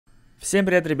Всем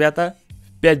привет, ребята!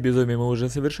 5 безумий мы уже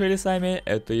совершили сами.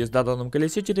 Это езда на данном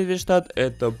колесе через весь штат,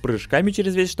 это прыжками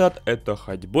через весь штат, это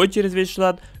ходьбой через весь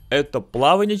штат, это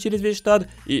плавание через весь штат,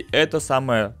 и это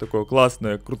самое такое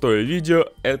классное, крутое видео,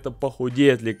 это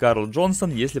похудеет ли Карл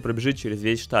Джонсон, если пробежит через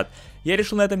весь штат. Я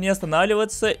решил на этом не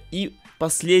останавливаться, и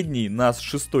последний наш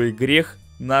шестой грех,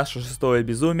 наше шестое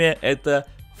безумие, это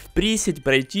вприсить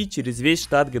пройти через весь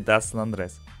штат GTA SAN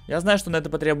ANDREAS. Я знаю, что на это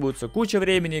потребуется куча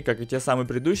времени, как и те самые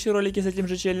предыдущие ролики с этим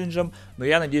же челленджем, но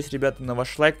я надеюсь, ребята, на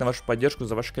ваш лайк, на вашу поддержку,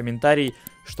 за ваши комментарии,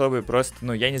 чтобы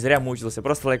просто, я не зря мучился,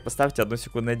 просто лайк поставьте, 1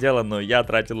 секундное дело, но я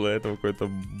тратил на это какое-то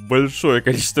большое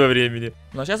количество времени.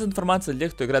 Ну а сейчас информация для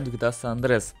тех, кто играет в GTA SAN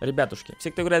ANDREAS. Ребятушки,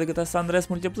 все, кто играет в GTA SAN ANDREAS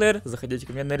мультиплеер, заходите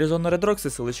ко мне на Arizona Red Rocks,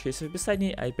 ссылочка есть в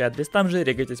описании, IP-адрес там же,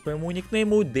 регайтесь по моему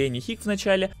никнейму, DNIHIK в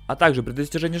начале, а также при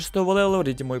достижении 6 левела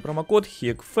вводите мой промокод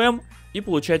HIKFM и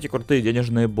получайте крутые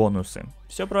денежные бонусы.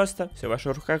 Все просто, все в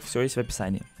ваших руках, все есть в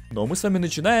описании. Но мы с вами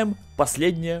начинаем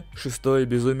последнее, шестое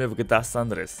безумие в GTA SAN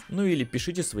ANDREAS. Ну или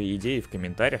пишите свои идеи в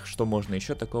комментариях, что можно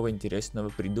еще такого интересного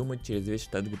придумать через весь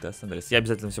штат GTA SAN ANDREAS. Я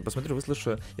обязательно все посмотрю,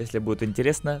 выслушаю. Если будет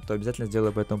интересно, то обязательно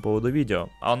сделаю по этому поводу видео.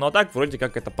 А так, вроде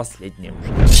как это последнее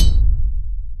уже.